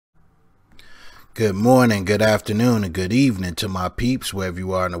Good morning, good afternoon, and good evening to my peeps, wherever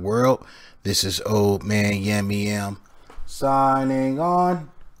you are in the world. This is Old Man Yammy M signing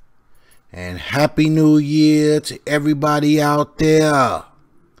on. And Happy New Year to everybody out there.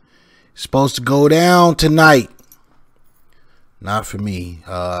 It's supposed to go down tonight. Not for me.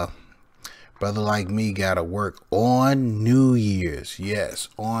 Brother like me gotta work on New Year's. Yes,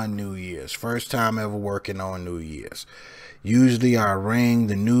 on New Year's. First time ever working on New Year's. Usually I ring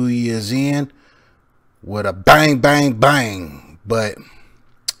the New Year's in with a bang, bang, bang. But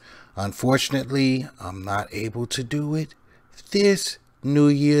unfortunately, I'm not able to do it this New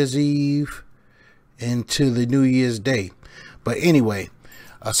Year's Eve into the New Year's Day. But anyway,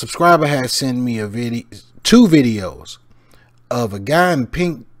 a subscriber has sent me two videos of a guy in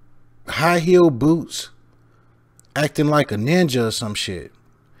pink high heel boots acting like a ninja or some shit.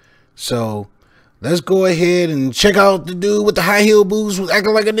 So let's go ahead and check out the dude with the high heel boots who's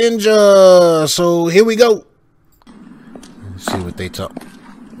acting like a ninja. So here we go. Let's see what they talk.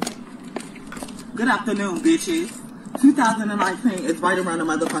 Good afternoon, bitches. 2019 is right around the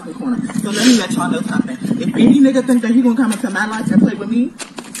motherfucking corner. So let me let y'all know something. If any nigga think that he gonna come into my life and play with me,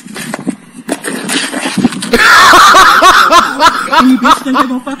 any bitch think they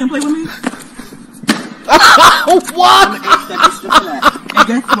gonna fucking play with me? What? I'm gonna ask that bitch just for that. And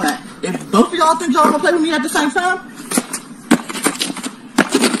guess what? If both of y'all think y'all gonna play with me at the same time,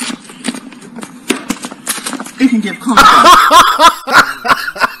 it can get comfortable.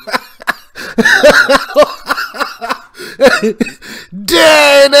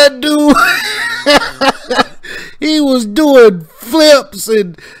 Dang, that dude. He was doing flips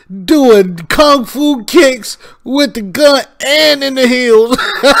and doing kung fu kicks with the gun and in the heels.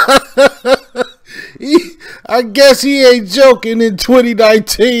 I guess he ain't joking. In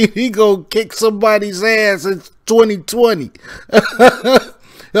 2019 he gonna kick somebody's ass in 2020.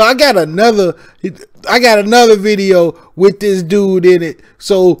 I got another video with this dude in it,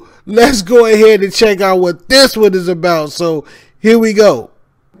 so let's go ahead and check out what this one is about. So here we go.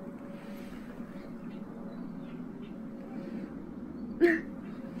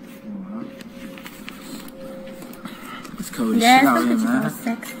 It's cold as shit Yeah, out here, man.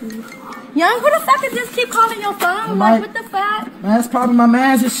 sexy. Young, who the fuck is this keep calling your phone? Like, what the fuck? Man, that's probably my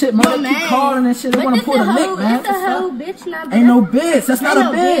man's and shit. Man, they keep calling and shit. They want to pull the lick, man. It's a hoe, bitch. Not ain't no bitch. That's not a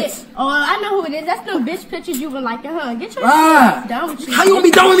bitch. Oh, I know who it is. That's no bitch pictures you would like to huh? Get your right. shit. Don't you? How you gonna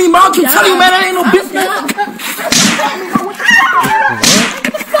be done with me, mom? I keep telling you, man, that ain't no bitch, man.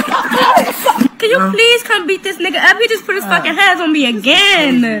 Can you please come beat this nigga up? He just put his fucking hands on me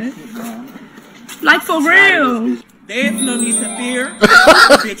again. Like, for real. There's no need to fear.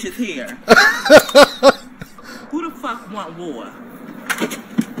 Bitch is here. Who the fuck want war?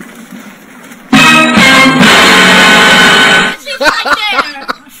 She's right there.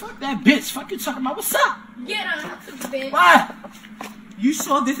 Fuck that bitch. Fuck you talking about. What's up? Get her, bitch. What? You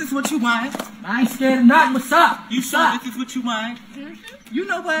sure this is what you want? I ain't scared of nothing. What's up? You sure this is what you want? You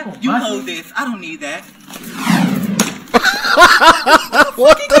know what? You hold this. I don't need that.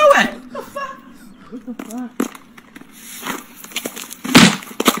 What the fuck? What the fuck? What the fuck?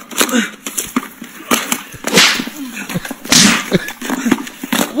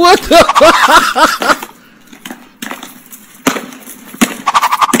 What the fuck?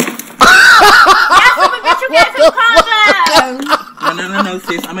 No,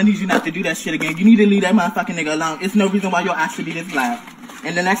 sis. I'm gonna need you not to do that shit again. You need to leave that motherfucking nigga alone. It's no reason why your ass should be this loud.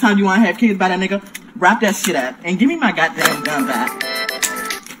 And the next time you wanna have kids by that nigga, wrap that shit up and give me my goddamn gun back.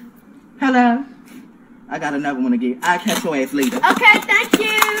 Hello? I got another one to get. I'll catch your ass later. Okay, thank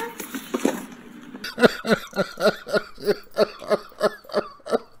you.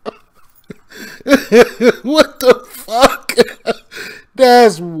 What the fuck?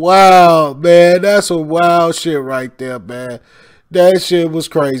 That's wild, man. That's some wild shit right there, man. That shit was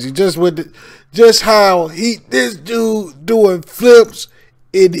crazy. Just how this dude doing flips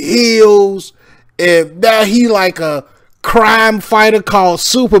in heels, and now he like a crime fighter called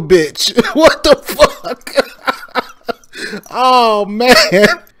Super Bitch. What the fuck? Oh man.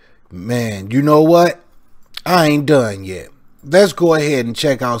 Man, you know what? I ain't done yet. Let's go ahead and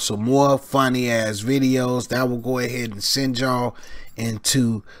check out some more funny ass videos that will go ahead and send y'all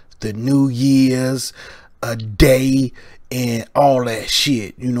into the New Year's a day and all that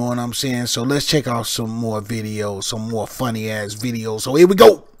shit. You know what I'm saying? So let's check out some more videos, some more funny ass videos. So here we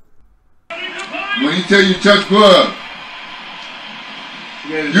go. When he tell you touch glove,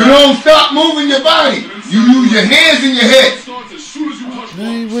 you don't stop moving your body. You use your hands and your head.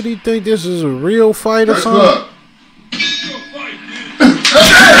 Man, what do you think? This is a real fight or something? Glove.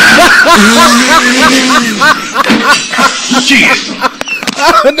 Shit.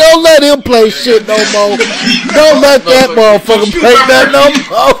 Don't let him play shit no more. Don't let that motherfucker play that no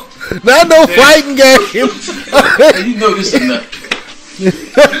more. Not no fighting game. You know this is not.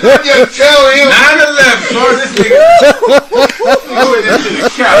 Just tell him. 9/11, bro. This nigga. Go with this to the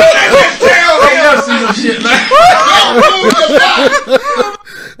couch. Tell I him. never seen no shit like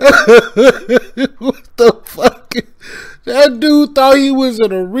What the fuck? That dude thought he was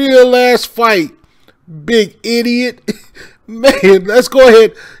in a real ass fight. Big idiot. Man, let's go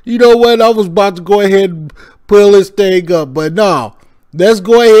ahead. You know what? I was about to go ahead and pull this thing up, but no. Let's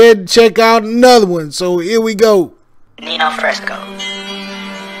go ahead and check out another one. So here we go. Nino Fresco.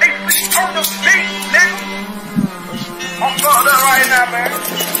 On the beat, nigga. I'm fucked up right now, man.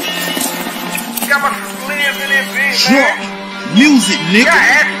 Got my slims in this bitch, man. Music, nigga. Got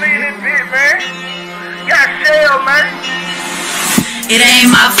Ashley in this bitch, man. Got Shell, man. It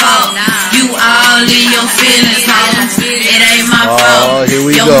ain't my fault. You all in your feelings, ho. It ain't my fault. Here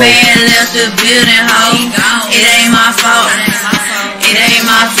we Your go. man left the building, ho. It ain't my fault. It ain't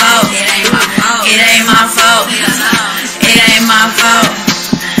my fault. It ain't my fault. It ain't my fault.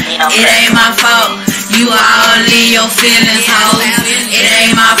 It ain't my fault. You all in your feelings, ho. It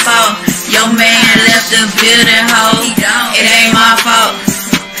ain't my fault. Your man left the building, ho. It ain't my fault.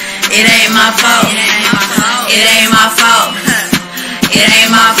 It ain't my fault. It ain't my fault. It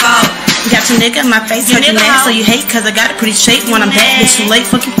ain't my fault. Got your nigga in my face, hurt your neck, so you hate cause I got a pretty shape. When I'm back, bitch, too late,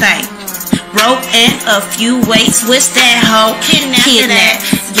 fucking thing. Rope and a few weights, what's that hoe? Kidnap.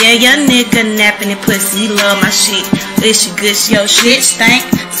 Yeah, your nigga napping and pussy, he love my shit. This shit good, your shit stink.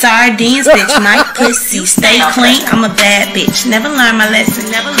 Sardines, bitch, my pussy stay clean. I'm a bad bitch, never learned my lesson.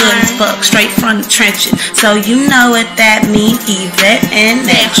 Good as fuck, straight from the trenches. So you know what that mean, Yvette and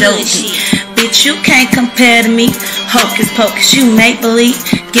that Josie. Bitch, you can't compare to me. Hocus pocus, you make believe.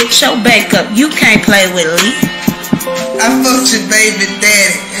 Get your back up, you can't play with Lee. I fucked your baby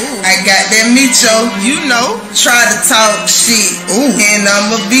daddy. I got that micho, you know. Try to talk shit, and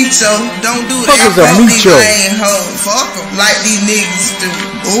I'ma beat yo. Don't do that. Fuck is a micho? Lame hoe. Fuck 'em like these niggas do.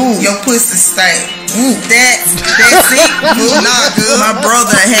 Your pussy stink. That's it. Nah, good. My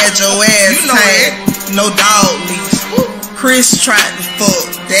brother had your ass. You know it. No dog leash. Chris tried to fuck.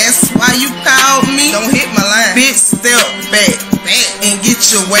 That's why you called me. Don't hit my line. Bitch, step back and get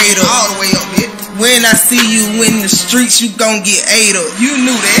your weight up. All the way up, bitch. When I see you in the streets, you gon' get ate up. You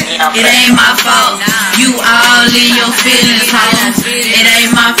knew that. It ain't my fault. You all in your feelings, ho. It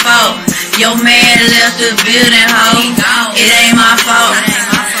ain't my fault. Your man left the building, ho. It ain't my fault.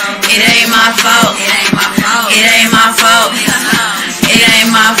 It ain't my fault. It ain't my fault. It ain't my fault. It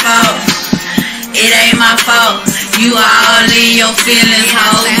ain't my fault. It ain't my fault. You all in your feelings,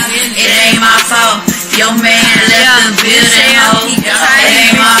 ho. It ain't my fault. Your man left the building, ho. It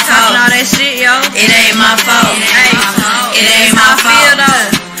ain't my fault. It ain't my fault. It ain't my fault.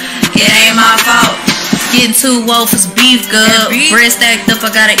 It ain't my fault. Getting too woke for some beef, good. Bread stacked up,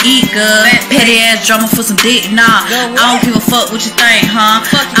 I gotta eat good. Petty ass drama for some dick, nah. I don't give a fuck what you think, huh?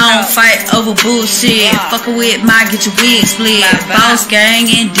 I don't fight over bullshit. Fuckin' with my get your wig split. Boss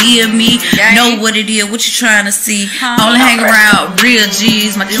gang and DM me. Know what it is, what you trying to see. Only hang around real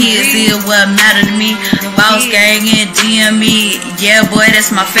G's. My kids is what matter to me. Boss gang and DM me. Yeah, boy,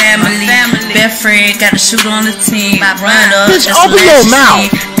 that's my family. Best friend, got a shooter on the team. Run up, Bitch, that's open your mouth.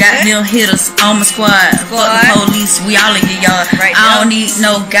 Got them hitters on my squad. Fuck the police, we all in your yard. I don't need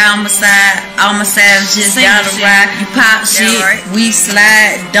no guy on my side. All my savages gotta ride. You pop shit, we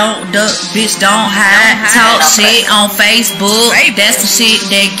slide. Don't duck, bitch, don't hide. Talk shit on Facebook. That's the shit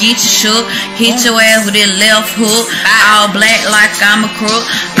that get you shook. Hit your ass with that left hook. All black like I'm a crook.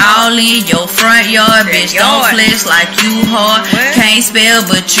 All in your front yard, bitch. Don't flex like you hard. Can't spell,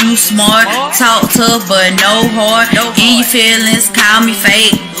 but you smart. Talk tough, but no heart. In your feelings, call me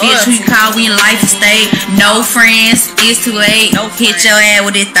fake. Bitch, who you call when your life is state. No friends, it's too late. Hit your ass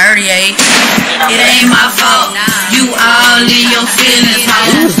with it 38. It ain't my fault. You all in your feelings,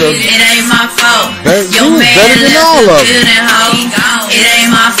 ho. It ain't my fault. Your man left the building, ho. It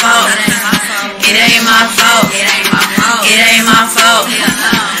ain't my fault. It ain't my fault. It ain't my fault. It ain't my fault.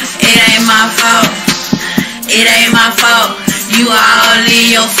 It ain't my fault. It ain't my fault. You all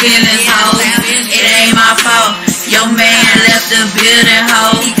in your feelings, ho. It ain't my fault. Your man left the building,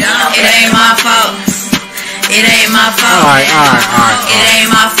 ho. It ain't my fault. It ain't my fault. All right. It ain't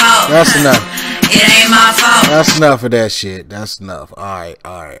my fault. That's enough. It ain't my fault. That's enough of that shit. That's enough. All right.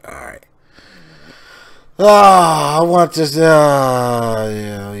 Oh, I want this. Yeah,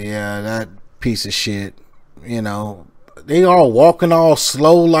 that piece of shit. You know, they all walking all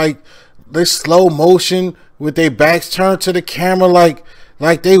slow, like they slow motion with their backs turned to the camera, like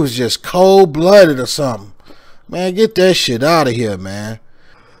they was just cold blooded or something. Man, get that shit out of here, man.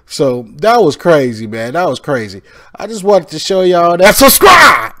 So that was crazy, man. That was crazy. I just wanted to show y'all that.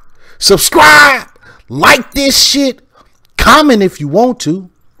 Subscribe, like this shit, comment if you want to.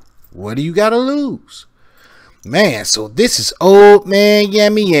 What do you gotta lose? Man, so this is Old Man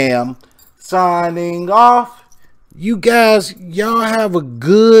Yammy Yam signing off. You guys, y'all have a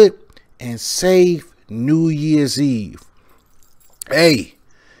good and safe New Year's Eve. Hey,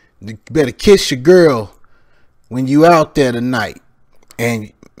 you better kiss your girl when you out there tonight.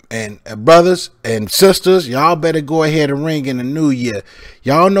 And brothers and sisters, y'all better go ahead and ring in the new year.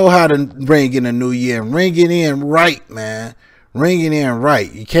 Y'all know how to ring in the new year. Ring it in right, man. Ring it in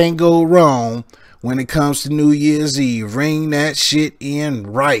right. You can't go wrong when it comes to New Year's Eve. Ring that shit in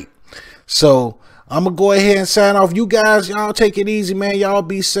right. So I'm going to go ahead and sign off. You guys, y'all take it easy, man. Y'all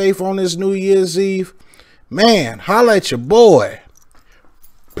be safe on this New Year's Eve. Man, holla at your boy.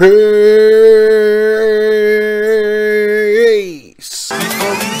 Peace.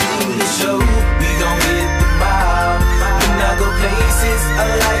 Before we do the show, we gon' hit the mile. When I go places, I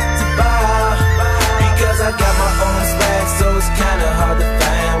like to bow. Because I got my own swag, so it's kinda hard to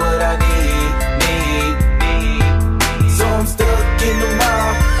find what I need. So I'm stuck in the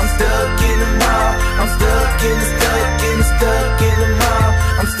mall, I'm stuck in the mall, I'm stuck in the